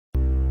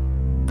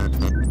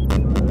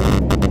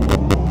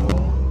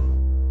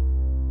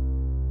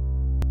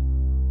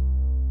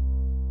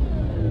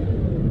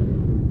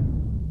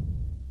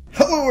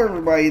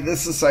everybody,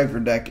 this is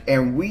CipherDec,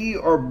 and we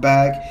are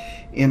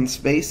back in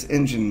Space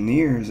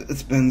Engineers.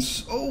 It's been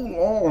so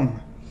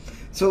long.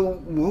 So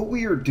what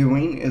we are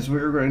doing is we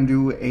are going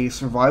to do a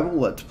survival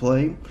let's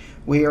play.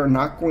 We are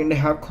not going to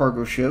have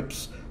cargo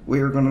ships. We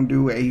are going to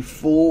do a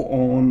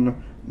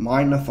full-on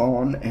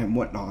mine-a-thon and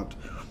whatnot.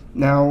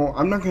 Now,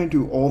 I'm not going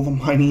to do all the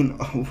mining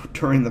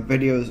during the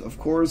videos, of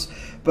course,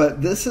 but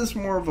this is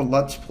more of a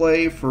let's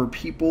play for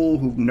people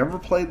who've never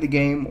played the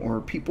game,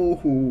 or people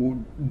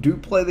who do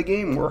play the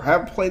game or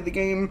have played the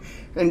game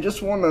and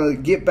just want to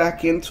get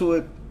back into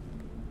it,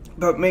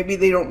 but maybe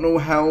they don't know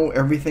how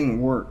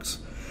everything works.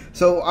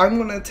 So I'm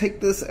going to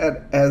take this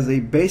as a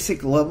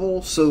basic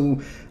level,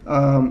 so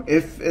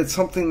if it's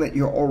something that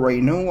you already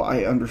know,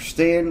 I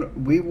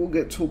understand. We will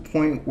get to a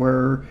point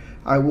where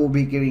I will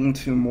be getting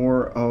to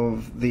more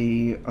of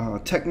the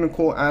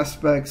technical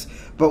aspects,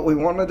 but we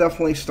want to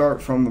definitely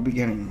start from the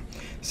beginning.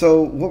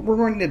 So what we're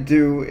going to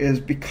do is,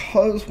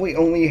 because we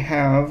only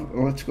have,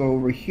 let's go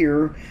over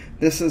here,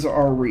 this is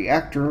our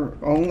reactor,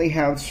 only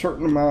have a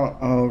certain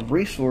amount of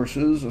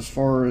resources as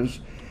far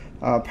as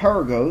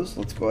power goes.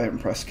 Let's go ahead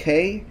and press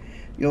K.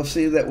 You'll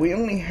see that we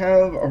only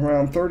have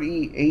around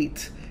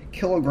 38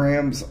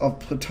 kilograms of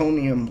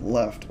plutonium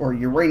left, or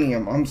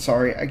uranium, I'm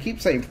sorry, I keep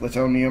saying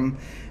plutonium.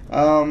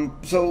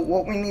 So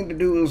what we need to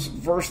do is,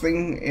 first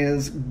thing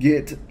is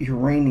get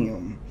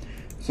uranium.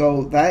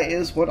 So that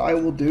is what I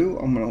will do.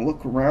 I'm going to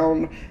look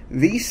around.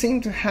 These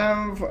seem to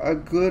have a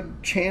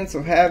good chance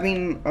of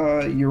having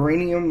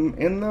uranium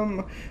in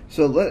them.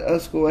 So let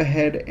us go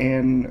ahead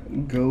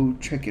and go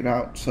check it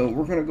out. So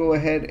we're going to go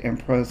ahead and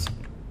press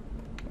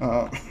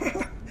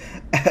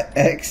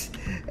X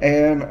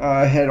and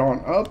head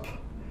on up.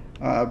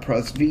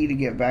 Press V to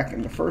get back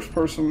into first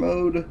person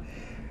mode.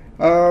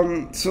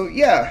 So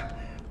yeah.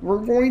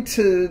 We're going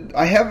to,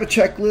 I have a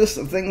checklist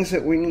of things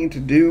that we need to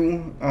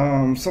do.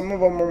 Some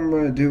of them I'm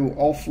going to do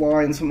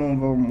offline, some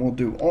of them we'll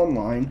do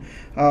online.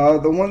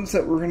 The ones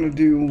that we're going to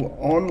do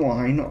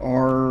online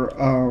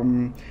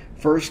are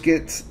first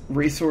get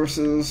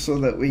resources so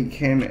that we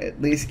can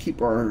at least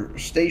keep our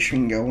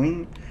station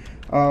going.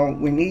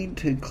 We need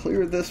to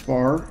clear this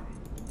bar,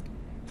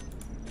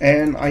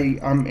 and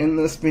I'm in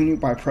this menu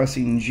by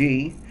pressing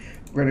G.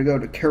 We're going to go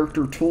to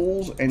character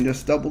tools and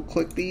just double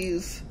click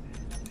these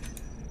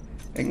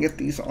and get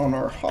these on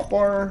our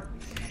hotbar.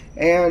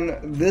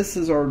 And this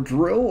is our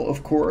drill,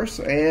 of course,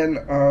 and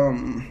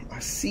I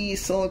see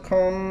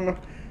silicon,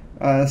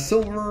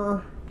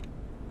 silver,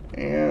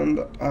 and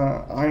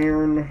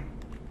iron,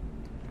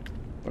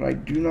 but I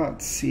do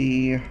not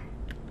see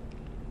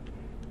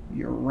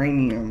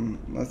uranium.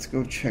 Let's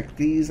go check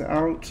these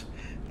out.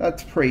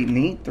 That's pretty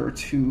neat. There are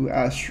two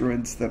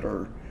asteroids that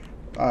are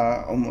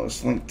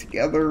almost linked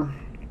together.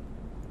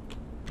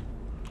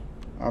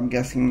 I'm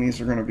guessing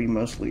these are going to be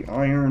mostly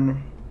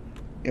iron.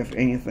 If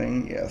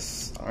anything,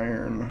 yes,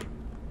 iron.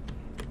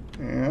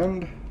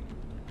 And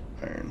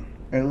iron.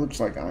 It looks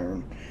like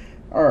iron.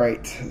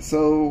 Alright,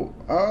 so,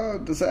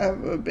 does that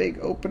have a big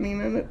opening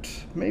in it?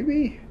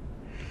 Maybe?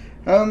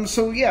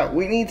 So yeah,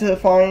 we need to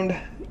find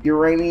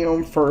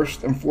uranium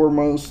first and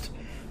foremost.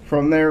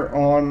 From there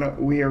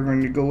on, we are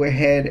going to go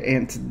ahead,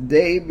 and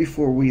today,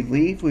 before we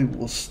leave, we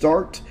will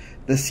start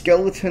the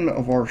skeleton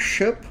of our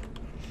ship.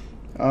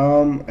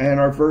 And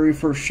our very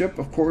first ship,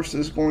 of course,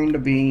 is going to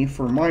be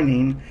for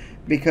mining,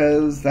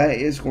 because that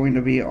is going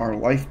to be our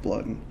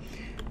lifeblood.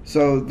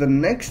 So the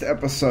next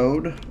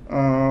episode,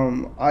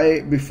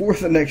 before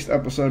the next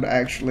episode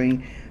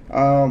actually,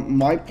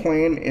 my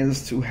plan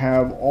is to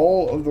have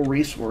all of the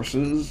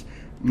resources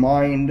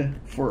mined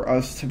for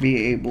us to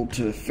be able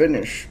to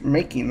finish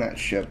making that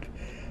ship.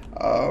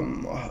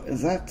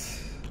 Is that?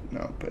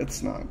 No,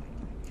 it's not.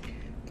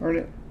 Darn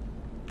it.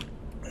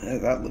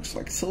 That looks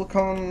like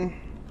silicon.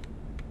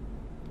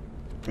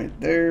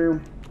 Right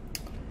there.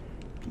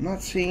 I'm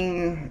not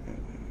seeing.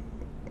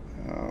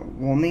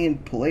 We'll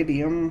need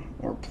palladium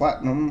or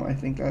platinum. I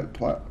think that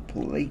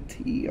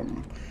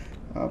palladium.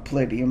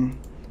 Palladium.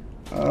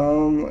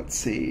 Let's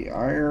see.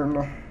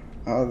 Iron.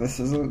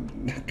 This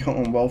isn't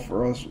going well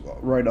for us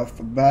right off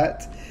the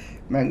bat.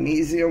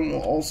 Magnesium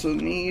will also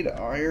need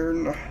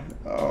iron.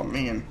 Oh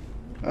man.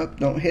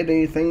 Don't hit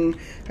anything.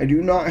 I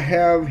do not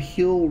have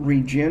heal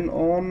regen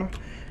on.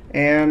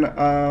 And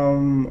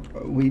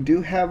we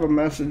do have a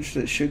message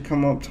that should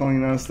come up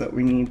telling us that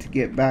we need to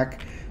get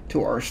back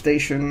to our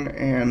station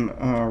and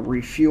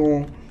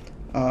refuel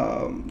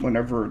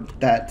whenever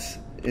that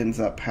ends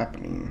up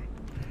happening.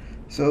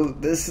 So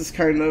this is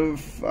kind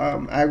of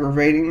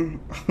aggravating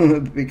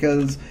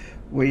because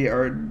we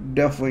are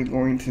definitely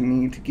going to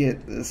need to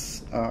get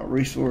this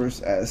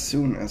resource as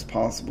soon as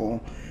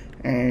possible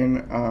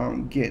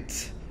and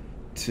get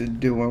to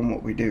doing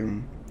what we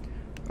do.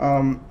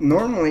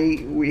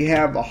 Normally we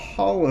have a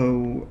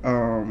hollow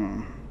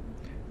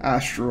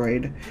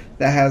asteroid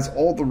that has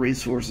all the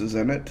resources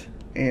in it,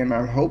 and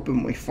I'm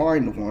hoping we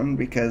find one,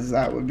 because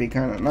that would be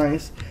kind of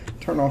nice.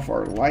 Turn off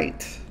our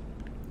light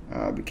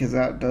because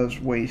that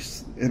does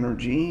waste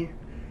energy.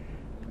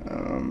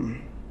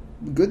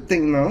 Good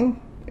thing though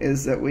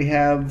is that we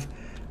have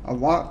a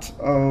lot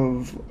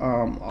of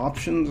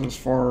options as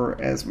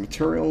far as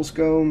materials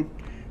go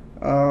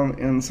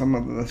in some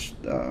of the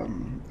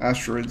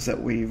asteroids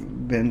that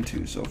we've been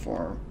to so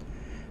far.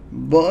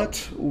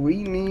 But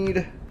we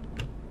need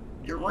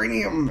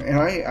uranium, and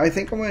I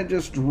think I'm going to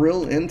just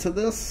drill into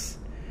this.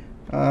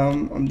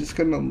 I'm just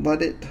going to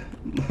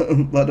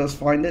let us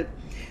find it.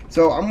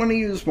 So I'm going to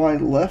use my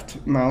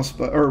left mouse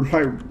button, or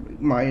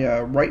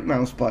my right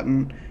mouse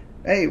button.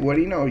 Hey, what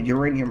do you know?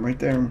 Uranium right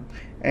there.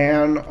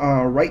 And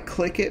right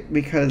click it,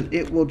 because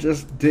it will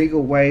just dig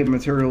away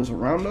materials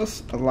around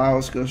us, allow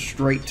us to go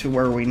straight to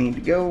where we need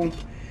to go.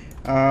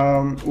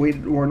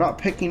 We're not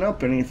picking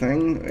up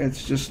anything,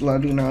 it's just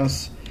letting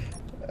us,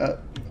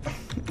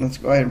 let's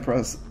go ahead and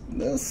press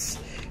this,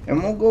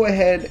 and we'll go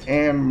ahead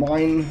and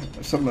mine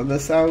some of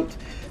this out.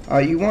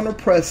 You want to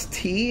press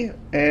T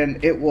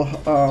and it will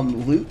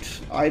loot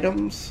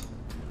items.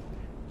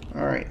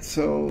 Alright,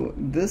 so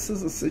this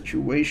is a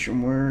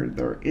situation where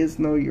there is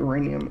no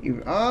uranium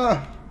even.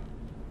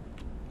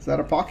 Is that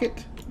a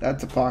pocket?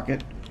 That's a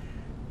pocket.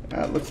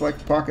 That looks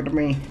like a pocket to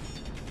me.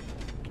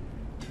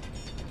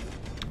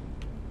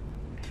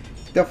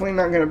 Definitely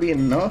not going to be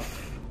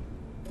enough.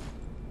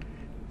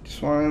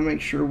 Just want to make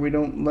sure we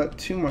don't let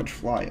too much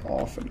fly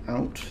off and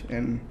out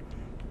and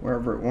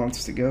wherever it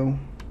wants to go.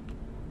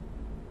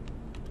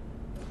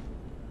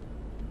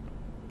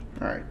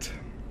 Alright.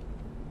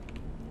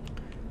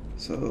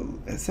 So,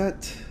 was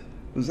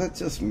that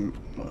just,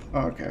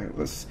 okay,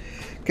 let's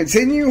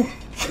continue.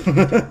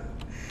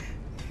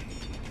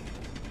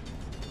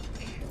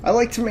 I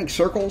like to make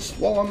circles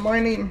while I'm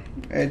mining.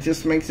 It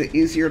just makes it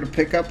easier to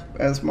pick up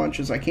as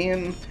much as I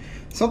can.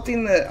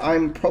 Something that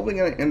I'm probably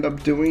going to end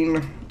up doing,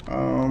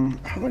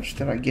 how much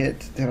did I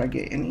get? Did I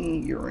get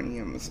any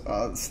uraniums?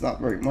 It's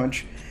not very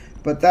much,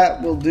 but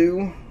that will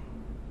do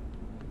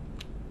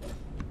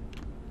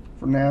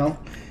for now.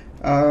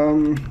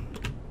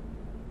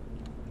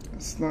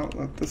 Let's not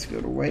let this go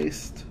to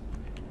waste.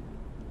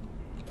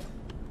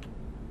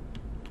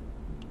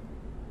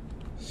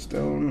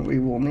 Stone we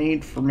will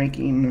need for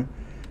making,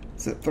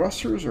 is it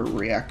thrusters or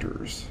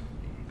reactors?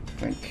 I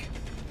think.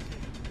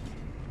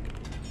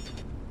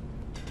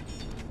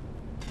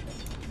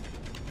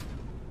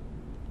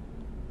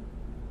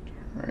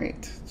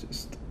 Alright,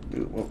 just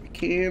do what we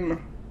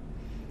can.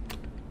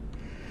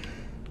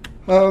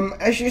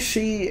 As you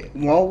see,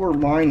 while we're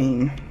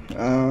mining,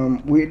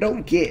 we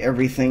don't get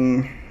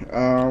everything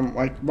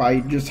like by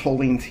just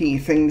holding T.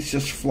 Things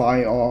just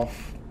fly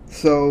off.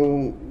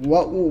 So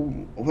what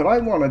I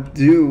want to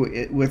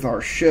do with our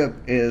ship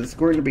is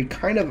going to be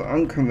kind of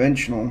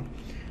unconventional.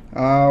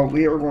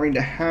 We are going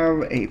to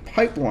have a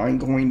pipeline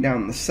going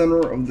down the center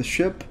of the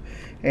ship,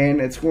 and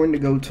it's going to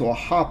go to a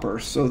hopper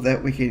so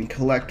that we can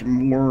collect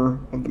more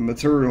of the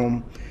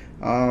material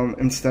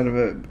instead of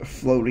it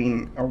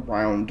floating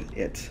around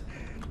it.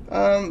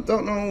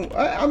 Don't know.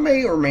 I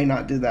may or may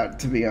not do that,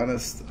 to be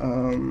honest.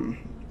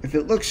 If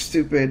it looks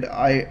stupid,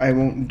 I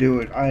won't do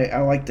it.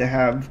 I like to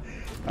have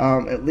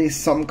at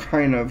least some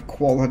kind of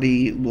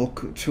quality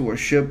look to a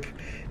ship.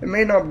 It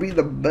may not be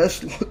the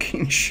best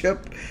looking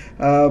ship,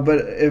 but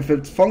if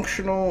it's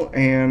functional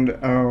and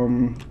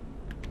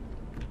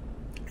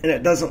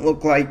it doesn't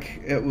look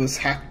like it was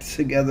hacked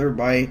together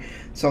by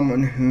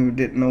someone who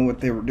didn't know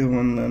what they were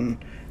doing, then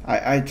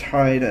I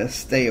try to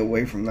stay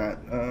away from that.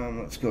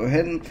 Let's go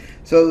ahead and,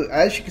 so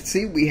as you can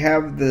see, we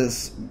have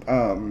this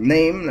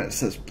name that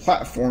says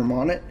platform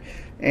on it,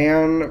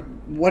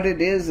 and what it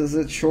is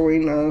it's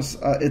showing us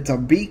it's a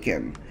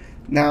beacon.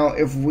 Now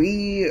if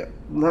we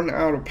run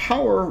out of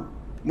power,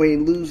 we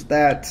lose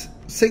that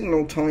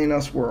signal telling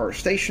us where our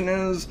station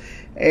is,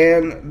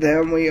 and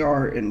then we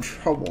are in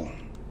trouble.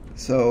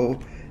 So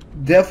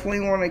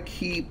definitely want to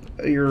keep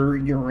your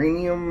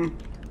uranium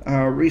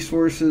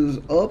resources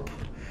up.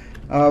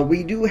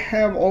 We do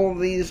have all of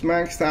these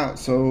maxed out,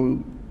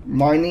 so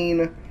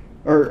mining,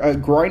 or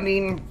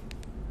grinding,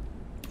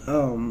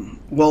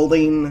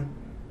 welding,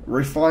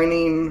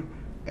 refining,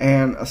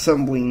 and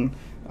assembling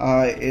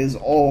is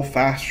all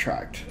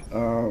fast-tracked.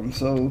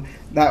 So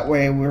that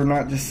way we're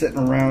not just sitting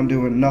around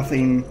doing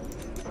nothing.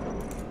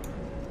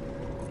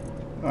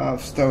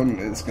 Stone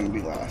is going to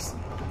be last.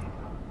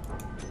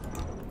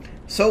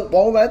 So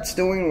while that's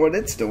doing what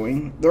it's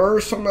doing, there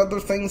are some other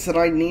things that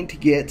I need to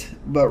get,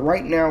 but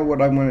right now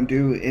what I'm going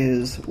to do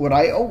is what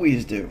I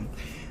always do.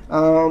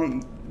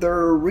 There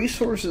are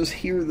resources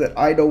here that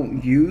I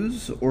don't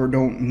use or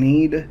don't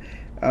need,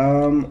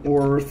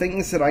 or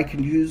things that I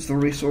can use the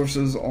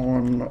resources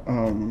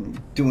on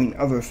doing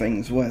other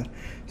things with.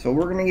 So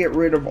we're going to get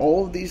rid of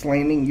all of these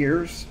landing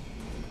gears.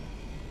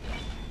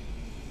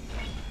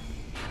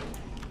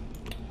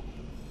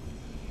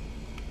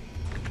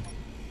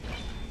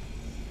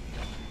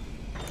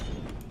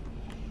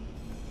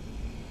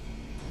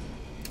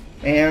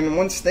 And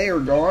once they are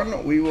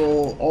gone, we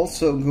will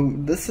also go,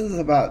 this is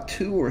about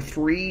 2 or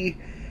 3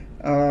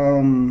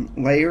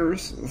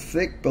 layers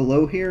thick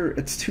below here.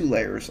 It's 2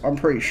 layers, I'm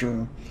pretty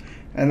sure.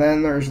 And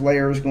then there's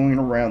layers going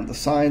around the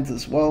sides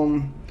as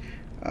well.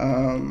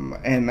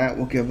 And that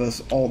will give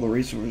us all the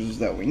resources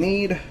that we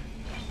need.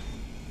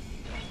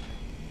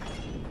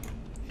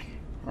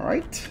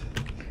 Alright.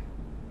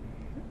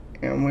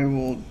 And we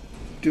will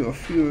do a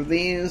few of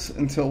these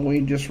until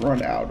we just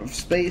run out of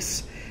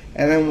space.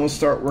 And then we'll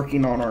start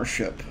working on our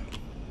ship.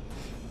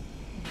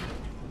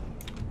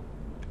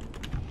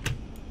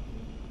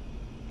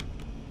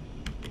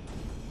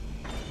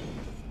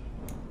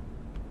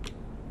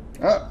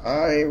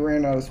 I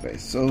ran out of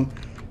space. So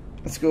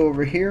let's go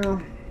over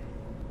here.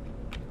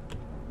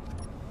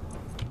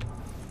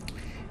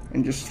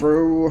 And just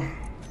throw...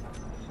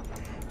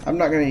 I'm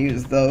not going to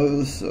use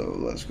those, so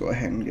let's go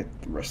ahead and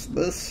get the rest of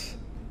this.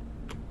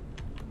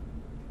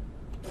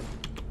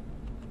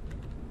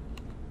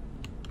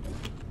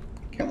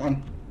 Come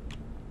on.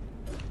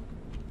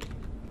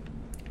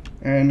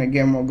 And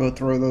again, we'll go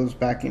throw those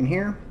back in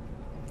here.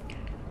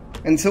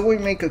 Until we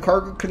make a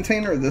cargo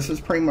container, this is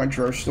pretty much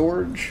our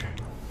storage.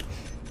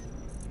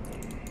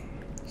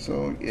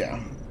 So,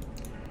 yeah.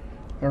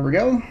 There we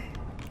go.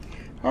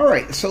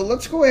 Alright, so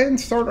let's go ahead and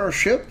start our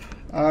ship.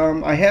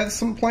 I have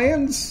some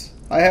plans.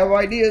 I have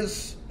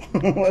ideas.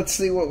 Let's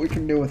see what we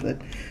can do with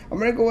it. I'm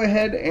going to go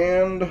ahead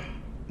and...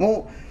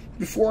 Well,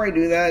 before I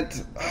do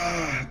that...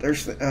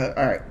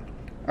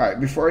 Alright,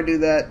 before I do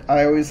that,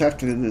 I always have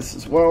to do this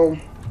as well.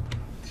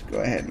 Let's go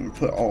ahead and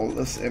put all of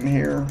this in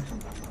here.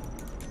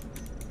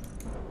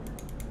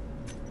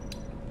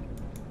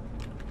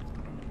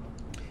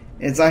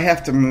 I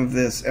have to move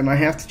this, and I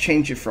have to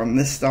change it from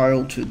this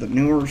style to the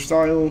newer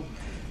style.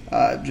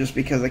 Just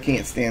because I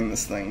can't stand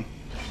this thing.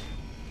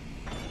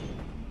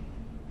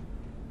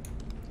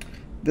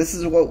 This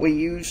is what we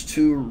use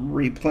to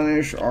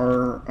replenish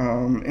our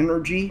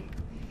energy,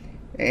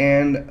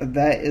 and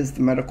that is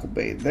the medical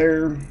bay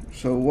there.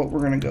 So what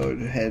we're going to go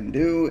ahead and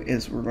do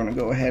is we're going to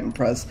go ahead and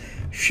press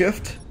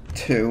Shift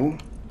 2,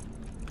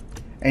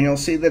 and you'll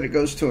see that it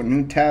goes to a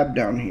new tab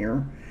down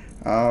here.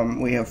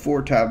 We have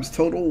 4 tabs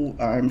total.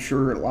 I'm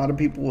sure a lot of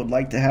people would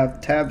like to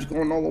have tabs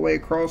going all the way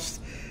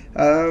across.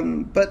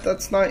 But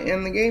that's not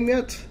in the game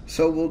yet,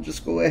 so we'll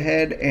just go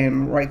ahead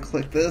and right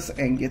click this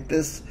and get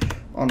this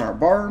on our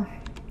bar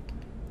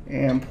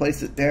and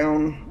place it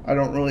down. I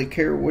don't really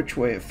care which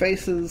way it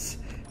faces.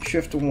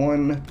 Shift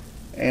 1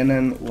 and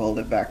then weld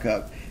it back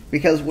up.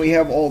 Because we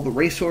have all the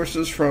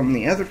resources from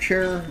the other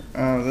chair,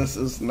 this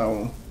is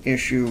no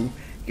issue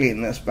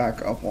getting this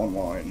back up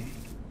online.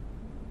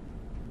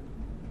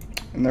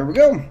 And there we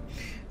go.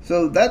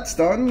 So that's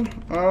done.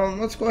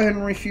 Let's go ahead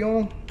and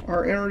refuel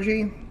our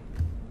energy.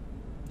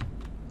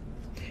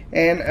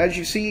 And as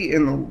you see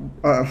in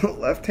the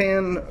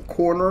left-hand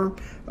corner,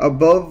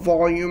 above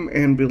volume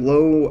and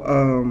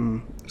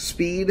below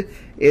speed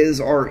is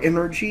our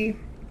energy.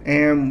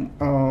 And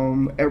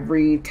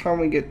every time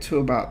we get to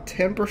about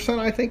 10%,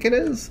 I think it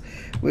is,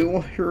 we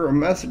will hear a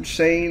message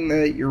saying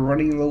that you're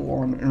running low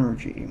on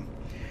energy.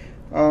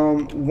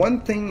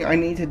 One thing I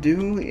need to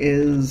do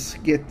is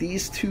get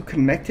these two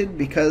connected,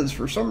 because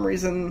for some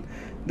reason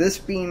this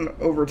being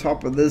over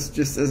top of this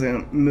just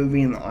isn't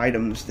moving the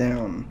items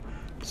down.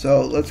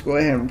 So let's go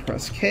ahead and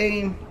press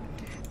K.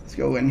 Let's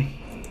go in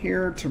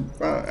here to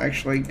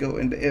actually go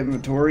into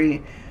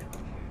inventory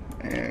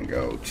and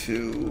go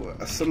to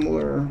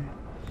assembler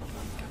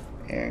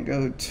and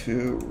go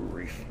to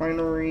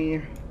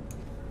refinery.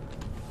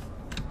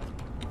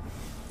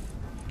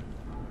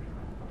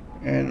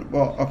 And,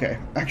 well, okay,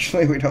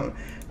 actually we don't.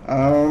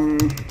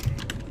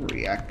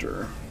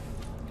 Reactor.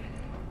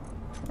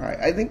 Alright,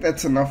 I think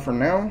that's enough for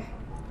now.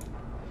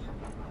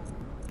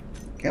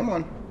 Come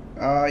on.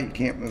 You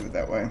can't move it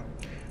that way.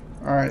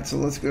 Alright, so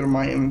let's go to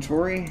my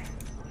inventory.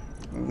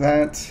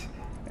 That,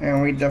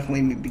 and we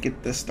definitely need to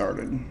get this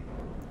started.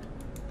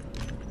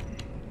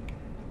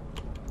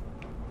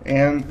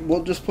 And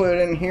we'll just put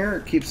it in here.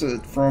 It keeps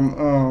it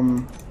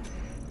from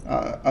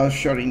us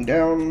shutting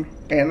down.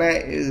 And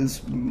that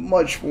is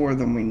much more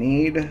than we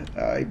need.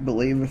 I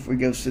believe if we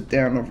go sit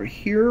down over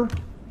here,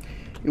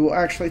 it will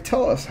actually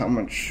tell us how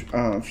much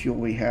fuel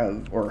we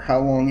have or how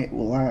long it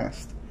will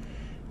last.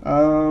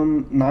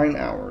 9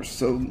 hours.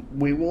 So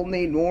we will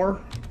need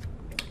more.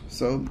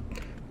 So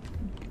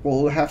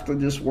we'll have to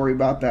just worry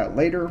about that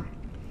later.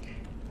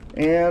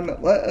 And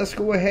let us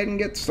go ahead and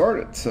get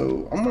started.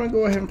 So I'm going to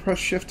go ahead and press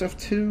Shift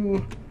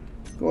F2.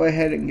 Go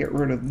ahead and get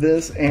rid of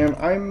this. And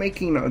I'm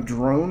making a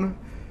drone.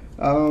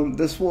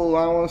 This will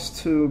allow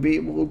us to be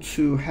able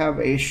to have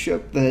a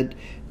ship that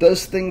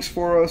does things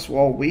for us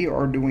while we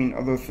are doing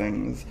other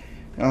things.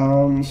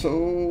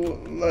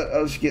 So let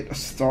us get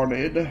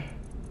started.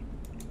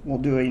 We'll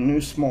do a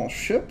new small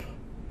ship.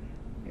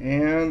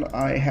 And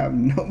I have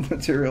no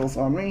materials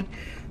on me.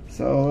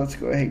 So let's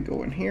go ahead and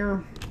go in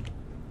here.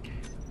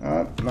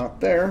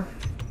 Not there.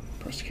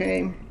 Press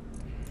K.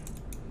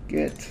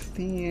 Get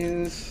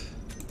these.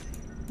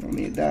 We'll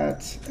need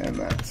that and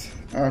that.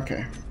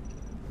 Okay.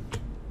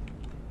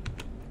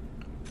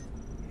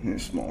 New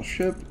small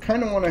ship.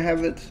 Kind of want to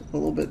have it a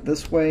little bit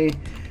this way,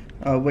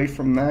 away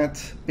from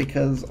that,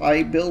 because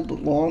I build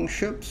long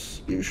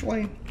ships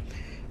usually.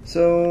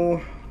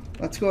 So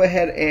let's go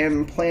ahead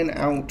and plan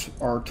out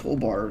our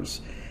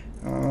toolbars.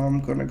 I'm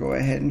going to go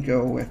ahead and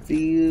go with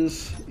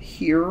these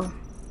here.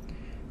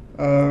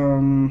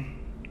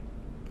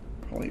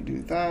 Probably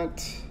do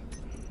that.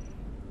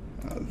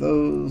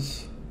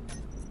 those.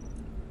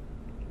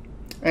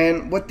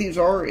 And what these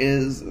are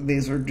is,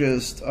 these are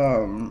just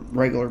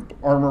regular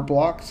armor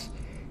blocks.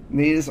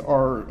 These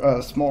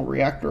are small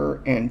reactor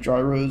and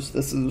gyros.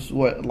 This is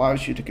what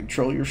allows you to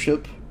control your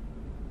ship.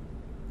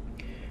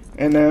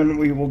 And then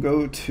we will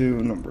go to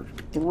number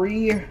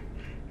 3,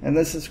 and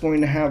this is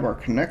going to have our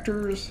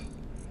connectors.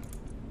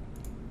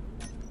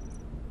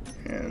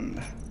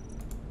 And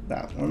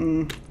that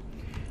one.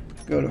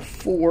 Go to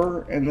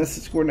 4, and this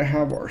is going to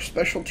have our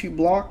specialty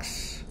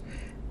blocks,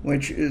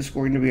 which is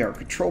going to be our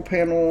control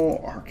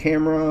panel, our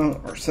camera,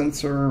 our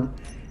sensor,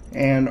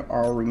 and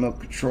our remote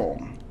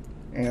control.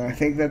 And I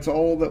think that's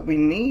all that we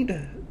need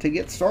to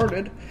get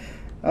started.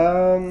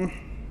 Oh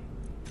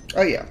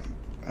yeah,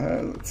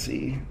 let's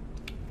see.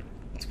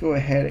 Let's go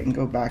ahead and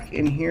go back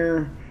in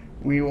here.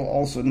 We will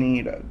also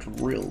need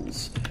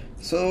drills.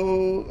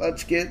 So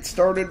let's get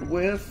started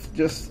with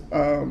just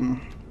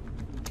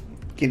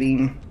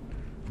getting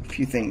a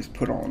few things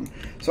put on.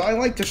 So I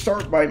like to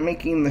start by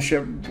making the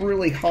ship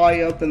really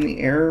high up in the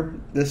air.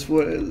 This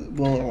will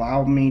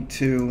allow me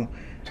to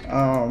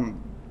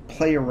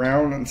play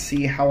around and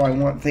see how I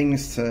want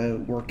things to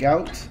work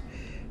out.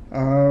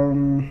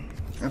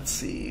 Let's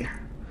see.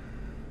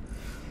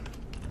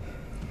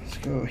 Let's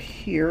go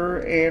here,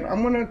 and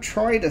I'm gonna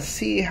try to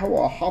see how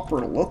a hopper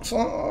looks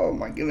on. Oh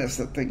my goodness,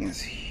 that thing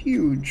is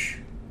huge.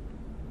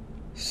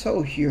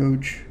 So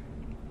huge.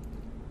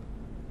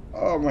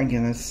 Oh my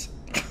goodness.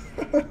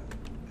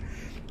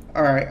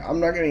 Alright, I'm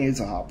not gonna use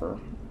a hopper.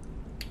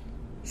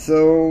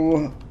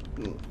 So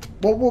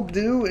what we'll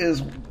do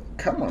is,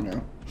 come on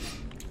now.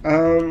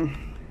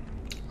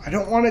 I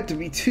don't want it to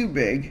be too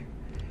big,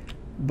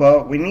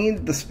 but we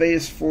need the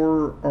space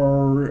for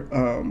our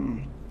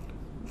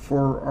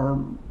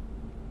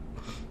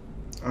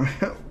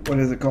what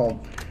is it called?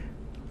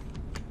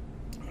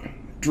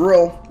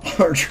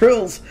 Our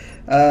drills,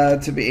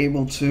 to be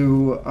able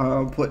to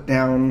put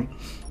down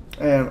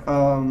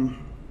and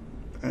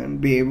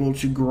be able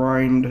to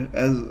grind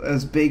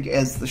as big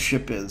as the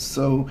ship is.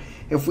 So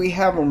if we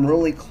have them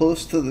really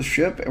close to the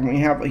ship and we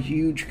have a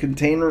huge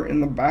container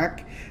in the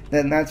back,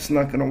 then that's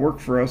not going to work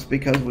for us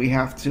because we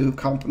have to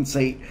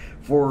compensate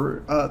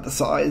for the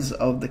size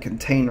of the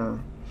container.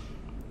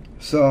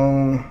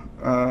 So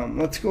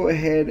let's go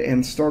ahead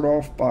and start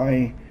off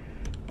by,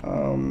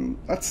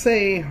 let's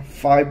say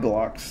 5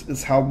 blocks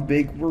is how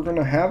big we're going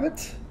to have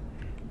it.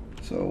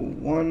 So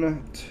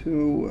 1,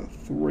 2,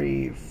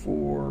 3,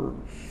 4,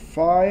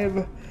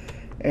 5,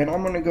 and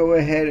I'm going to go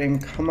ahead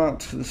and come out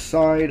to the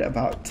side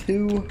about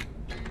 2.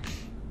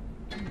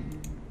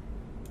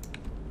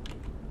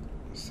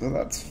 So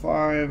that's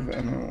 5,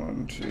 and then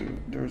 1, 2,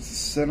 there's the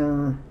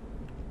center.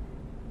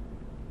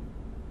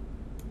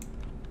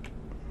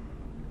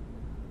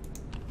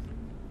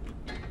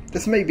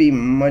 This may be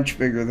much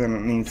bigger than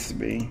it needs to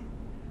be.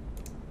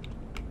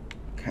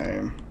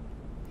 Okay.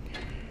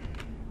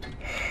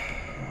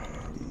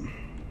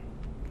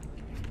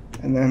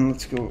 And then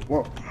let's go,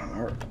 whoa,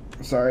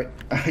 sorry,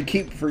 I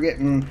keep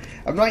forgetting,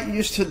 I'm not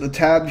used to the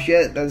tabs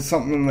yet. That's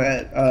something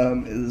that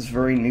is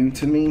very new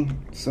to me.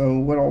 So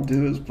what I'll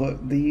do is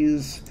put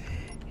these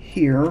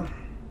here.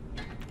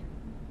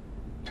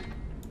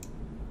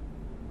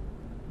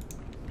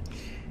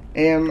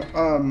 And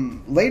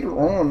later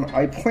on,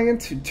 I plan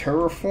to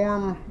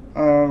terraform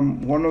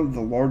one of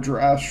the larger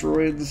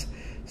asteroids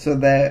so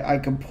that I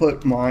can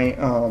put my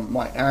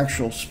my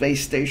actual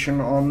space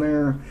station on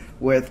there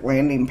with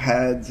landing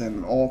pads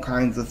and all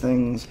kinds of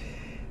things.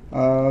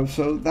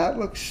 So that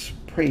looks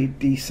pretty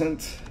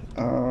decent.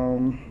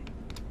 I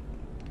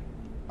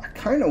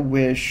kind of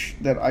wish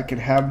that I could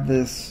have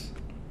this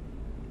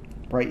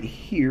right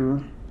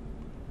here.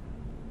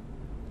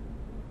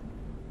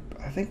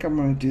 I think I'm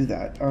going to do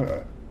that.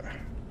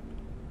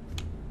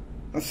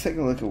 Let's take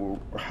a look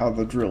at how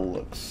the drill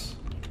looks.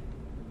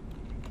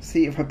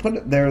 See, if I put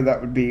it there, that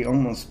would be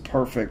almost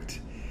perfect.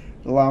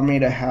 Allow me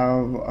to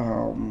have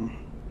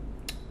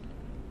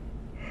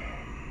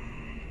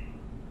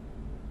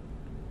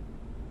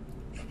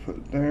if I put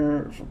it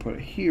there, if I put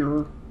it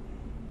here,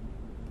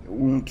 it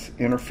won't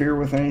interfere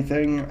with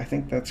anything. I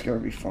think that's going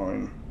to be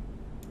fine.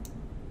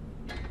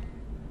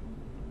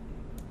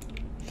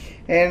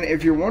 And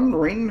if you're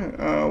wondering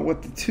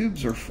what the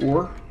tubes are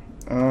for,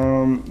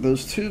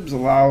 those tubes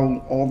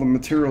allow all the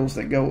materials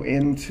that go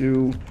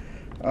into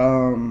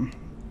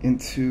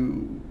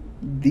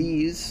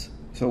these.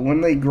 So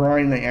when they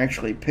grind, they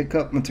actually pick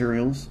up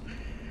materials,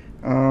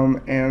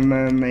 and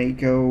then they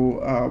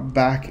go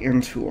back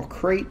into a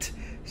crate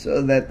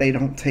so that they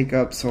don't take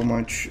up so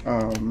much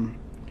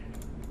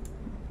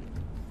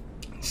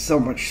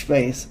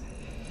space.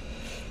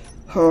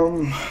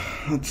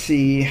 Let's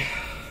see.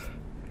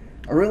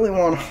 I really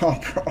want a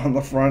hopper on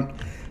the front,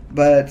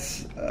 but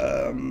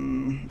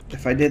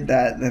if I did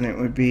that, then it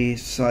would be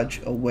such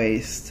a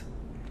waste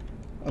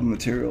of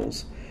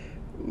materials.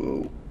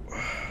 Whoa.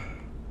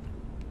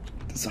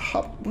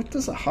 What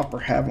does a hopper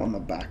have on the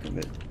back of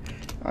it?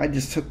 I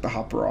just took the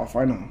hopper off.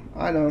 I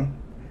know.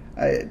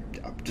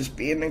 I'm just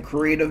being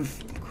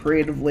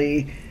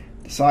creatively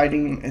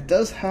siding. It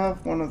does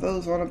have one of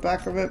those on the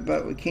back of it,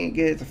 but we can't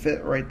get it to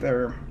fit right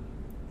there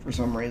for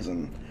some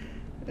reason.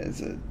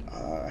 Is it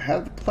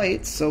have the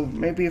plates? So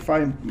maybe if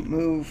I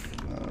move,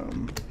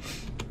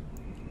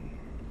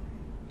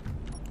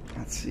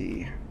 let's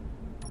see.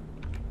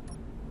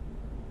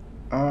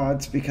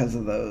 It's because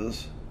of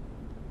those.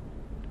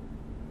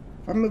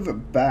 If I move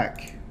it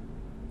back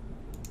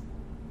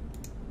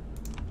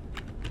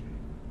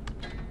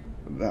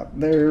about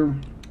there.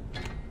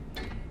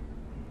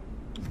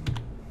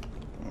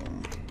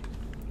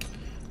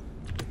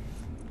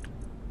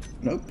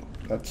 Nope,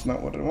 that's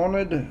not what I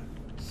wanted.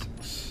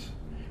 6.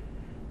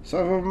 So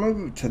if I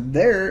move it to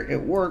there,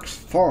 it works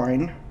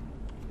fine.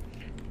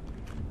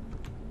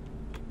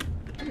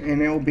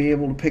 And it will be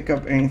able to pick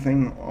up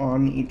anything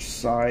on each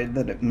side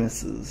that it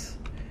misses.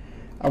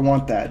 I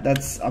want that.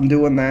 I'm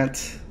doing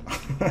that.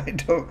 I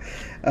don't,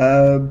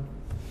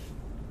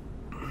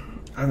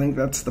 I think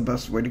that's the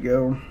best way to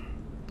go.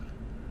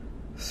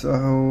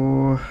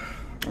 So,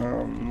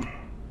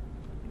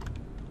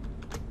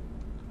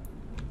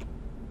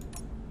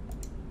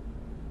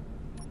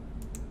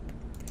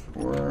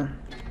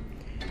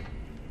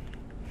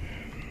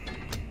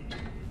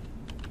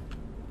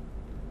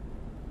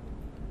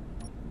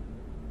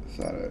 is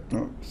that it?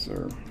 Nope,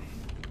 sir.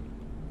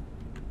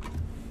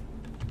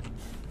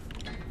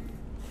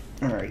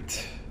 All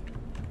right.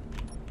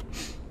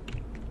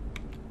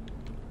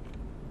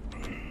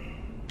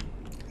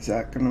 Is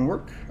that going to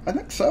work? I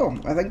think so.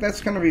 I think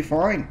that's going to be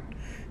fine.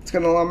 It's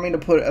going to allow me to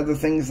put other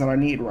things that I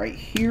need right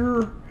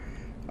here.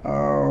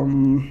 I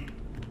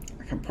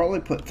can probably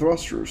put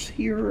thrusters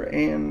here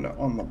and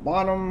on the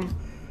bottom.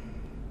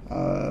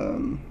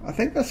 I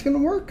think that's going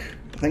to work.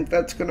 I think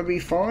that's going to be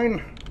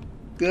fine.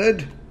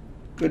 Good.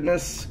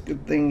 Goodness.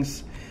 Good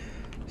things.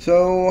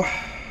 So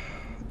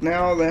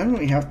now then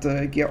we have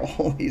to get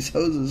all these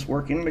hoses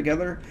working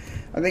together.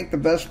 I think the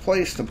best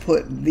place to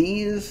put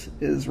these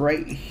is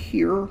right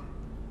here.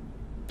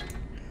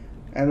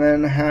 And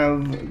then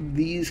have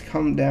these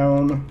come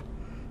down.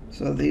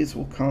 So these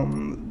will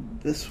come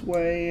this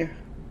way.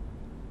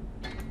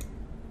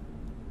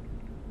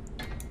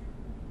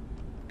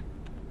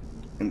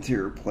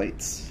 Interior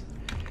plates.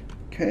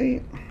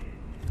 Okay.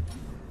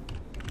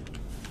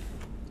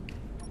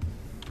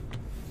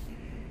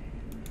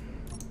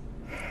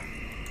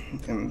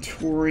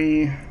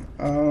 Inventory.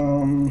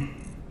 Iron.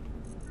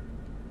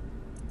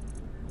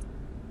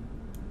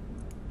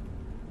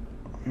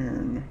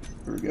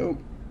 There we go.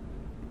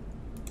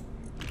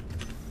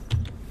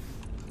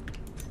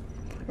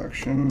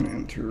 Production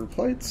interior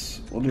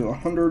plates. We'll do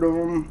 100 of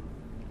them.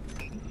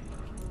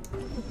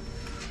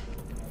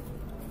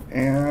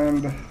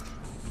 And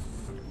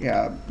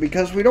yeah,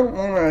 because we don't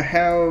want to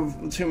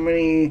have too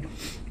many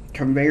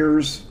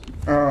conveyors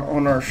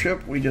on our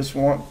ship. We just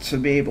want to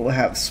be able to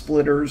have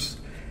splitters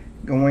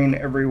going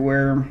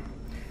everywhere.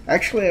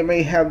 Actually, I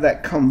may have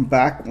that come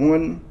back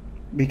one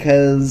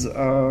because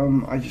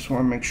I just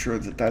want to make sure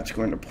that that's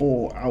going to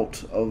pull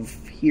out of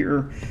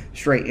here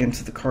straight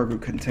into the cargo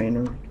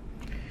container.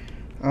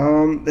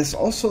 This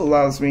also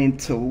allows me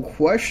to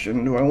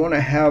question, do I want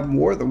to have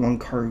more than one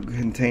cargo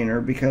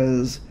container,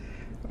 because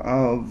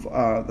of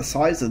the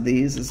size of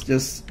these is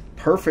just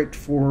perfect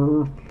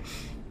for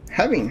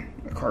having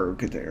a cargo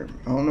container.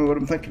 I don't know what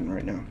I'm thinking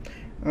right now.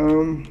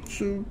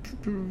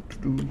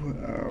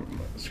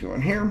 Let's go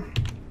in here.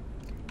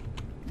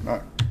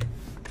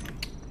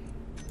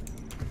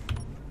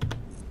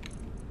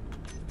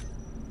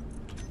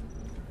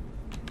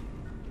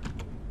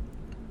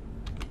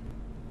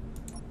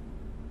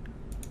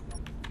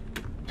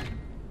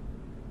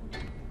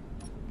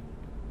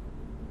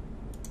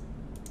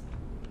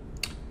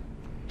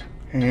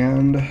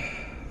 And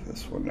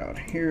this one down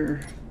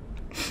here.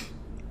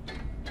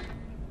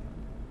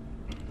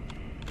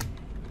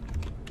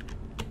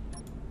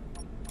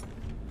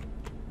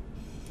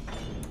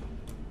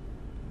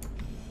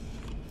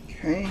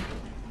 Okay.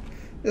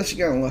 This is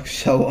gonna look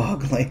so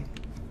ugly.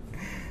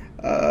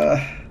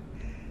 I'm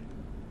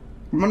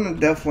gonna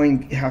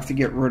definitely have to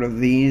get rid of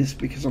these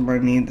because I'm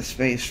gonna need the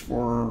space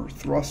for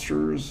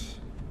thrusters.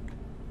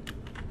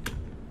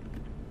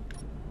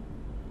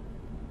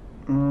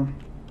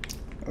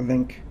 I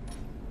think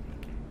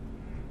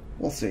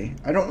we'll see.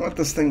 I don't want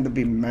this thing to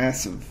be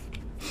massive,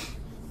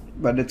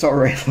 but it's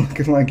already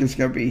looking like it's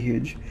gonna be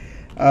huge.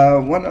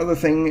 One other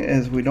thing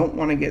is we don't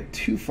want to get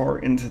too far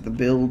into the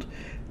build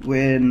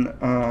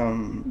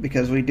when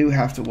because we do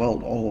have to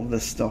weld all of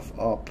this stuff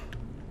up.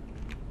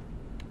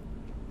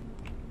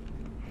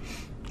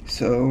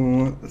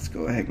 So let's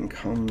go ahead and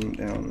come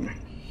down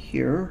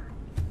here.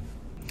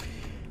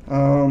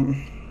 So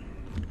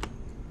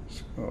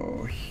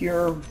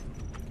here.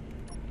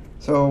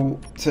 So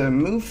to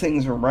move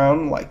things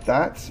around like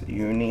that,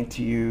 you need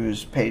to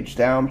use page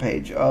down,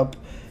 page up,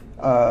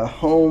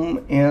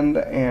 home, and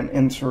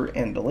insert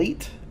and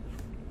delete.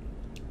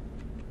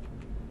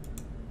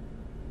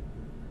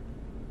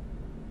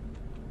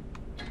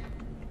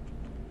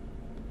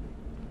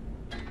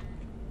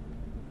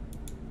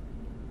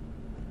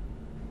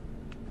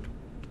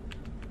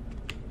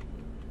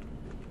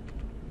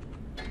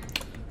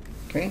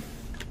 Okay.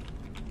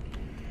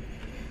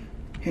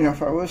 And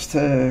if I was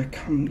to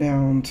come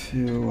down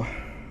to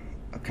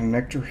a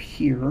connector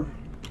here,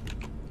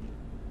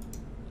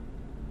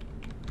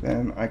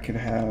 then I could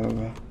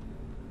have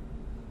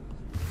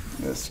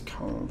this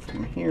come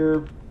from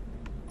here.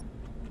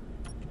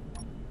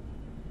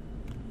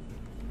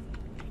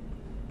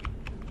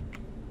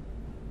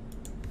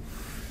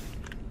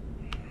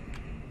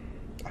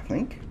 I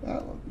think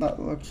that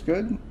looks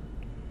good.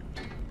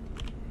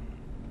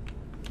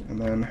 And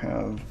then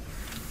have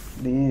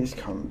these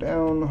come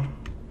down.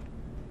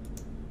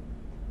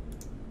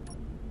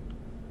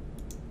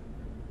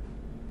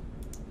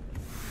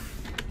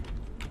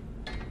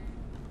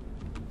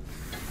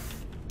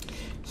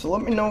 So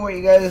let me know what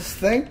you guys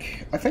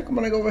think. I think I'm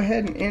going to go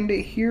ahead and end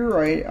it here.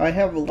 I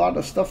have a lot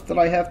of stuff that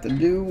I have to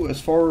do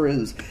as far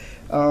as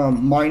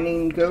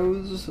mining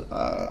goes.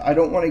 I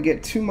don't want to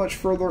get too much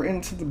further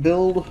into the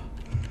build,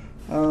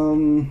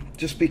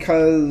 just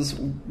because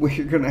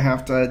we're going to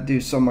have to do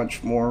so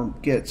much more,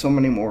 get so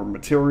many more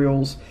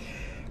materials.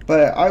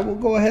 But I will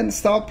go ahead and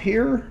stop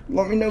here.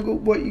 Let me know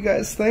what you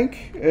guys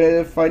think.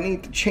 If I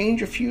need to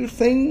change a few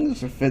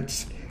things, if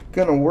it's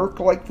gonna work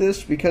like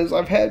this, because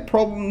I've had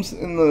problems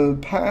in the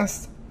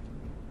past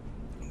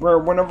where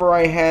whenever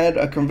I had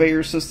a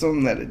conveyor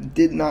system that it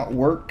did not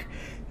work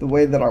the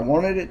way that I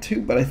wanted it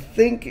to. But I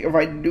think if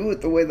I do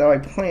it the way that I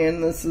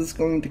plan, this is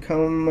going to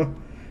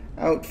come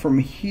out from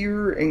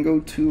here and go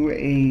to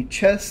a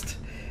chest,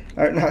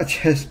 or not a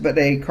chest, but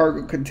a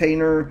cargo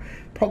container,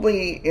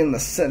 probably in the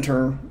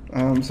center.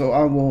 So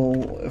I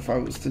will, if I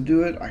was to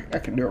do it, I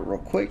can do it real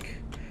quick.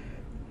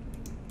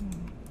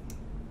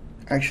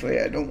 Actually,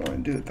 I don't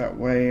want to do it that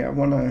way. I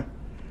want to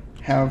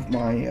have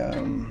my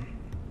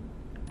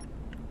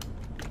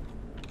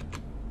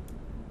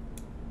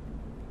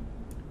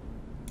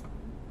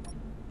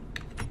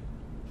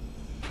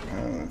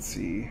let's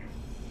see.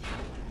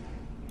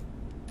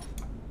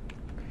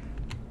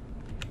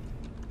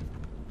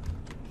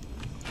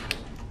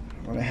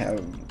 I want to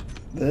have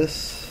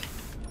this.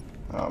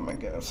 Oh my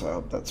goodness, I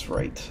hope that's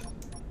right.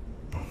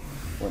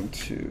 1,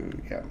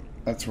 2, yeah,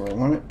 that's where I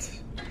want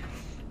it.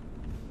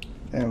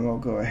 And we'll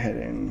go ahead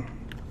and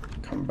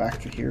come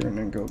back to here and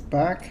then go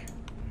back.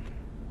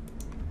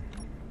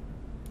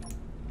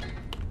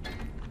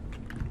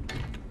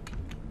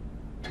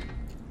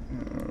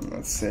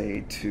 Let's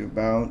say to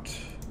about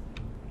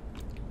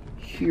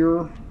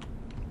here.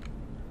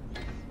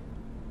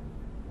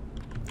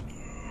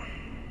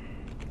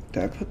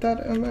 Did I put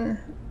that in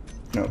there?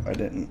 No, I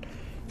didn't.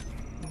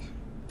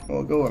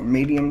 We'll go with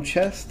medium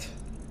chest.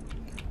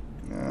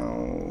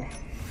 Now,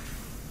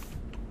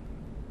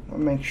 I'll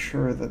make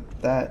sure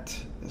that that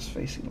is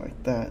facing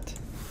like that,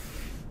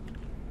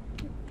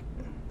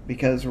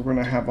 because we're going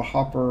to have a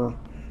hopper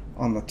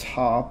on the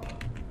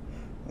top.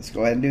 Let's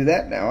go ahead and do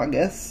that now, I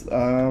guess.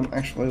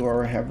 Actually,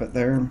 where I have it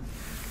there,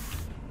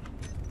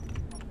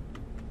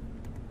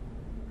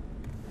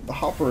 the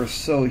hopper is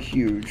so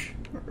huge,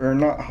 or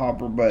not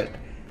hopper, but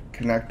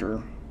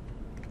connector.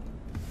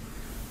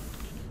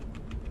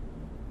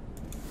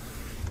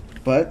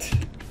 But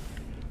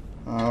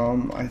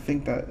I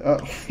think that, oh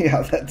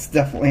yeah, that's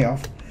definitely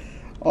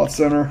off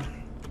center.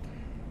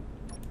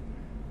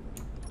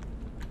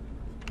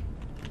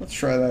 Let's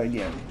try that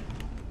again.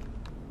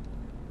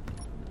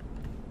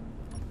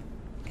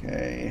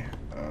 Okay,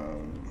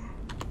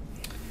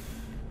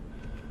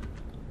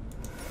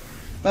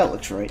 that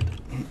looks right.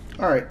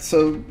 Alright,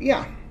 so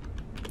yeah,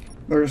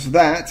 there's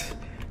that.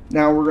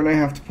 Now we're gonna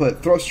have to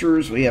put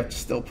thrusters, we have to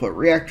still put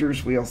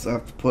reactors, we also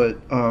have to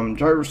put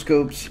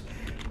gyroscopes.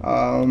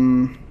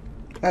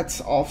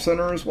 That's off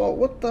center as well.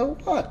 What the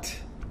what?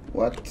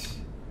 What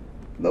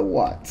the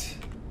what?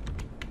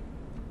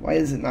 Why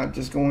is it not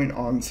just going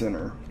on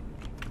center?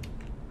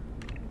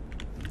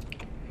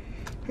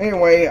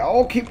 Anyway,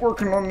 I'll keep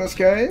working on this,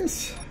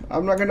 guys.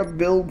 I'm not going to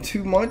build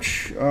too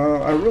much.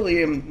 I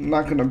really am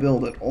not going to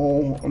build at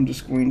all. I'm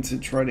just going to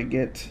try to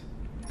get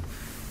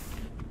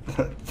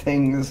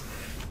things.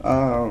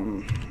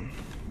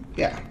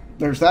 Yeah,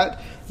 there's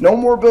that. No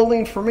more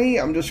building for me.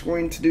 I'm just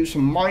going to do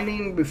some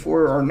mining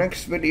before our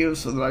next video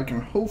so that I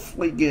can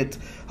hopefully get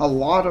a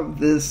lot of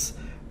this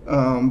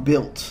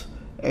built.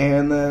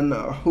 And then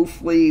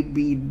hopefully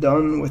be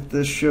done with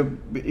this ship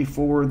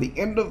before the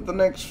end of the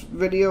next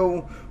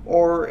video,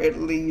 or at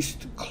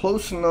least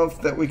close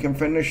enough that we can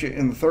finish it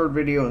in the third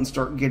video and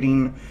start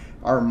getting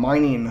our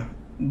mining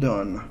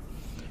done.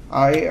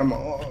 The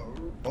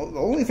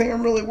only thing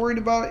I'm really worried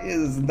about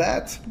is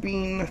that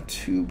being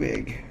too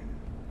big.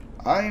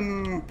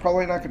 I'm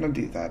probably not going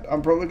to do that.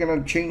 I'm probably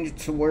going to change it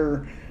to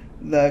where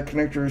the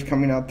connector is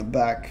coming out the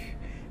back,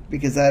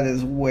 because that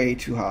is way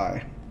too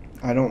high.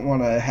 I don't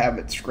want to have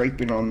it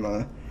scraping on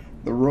the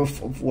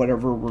roof of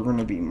whatever we're going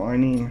to be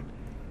mining.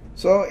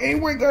 So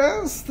anyway,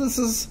 guys, this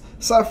is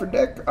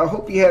CipherDec. I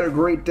hope you had a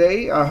great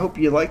day. I hope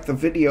you liked the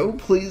video.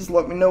 Please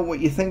let me know what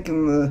you think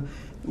in the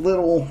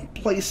little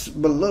place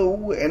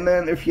below. And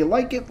then if you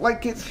like it,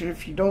 like it.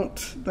 If you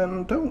don't,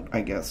 then don't,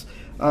 I guess.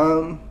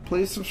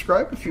 Please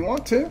subscribe if you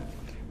want to.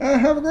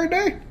 Have a great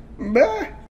day. Bye.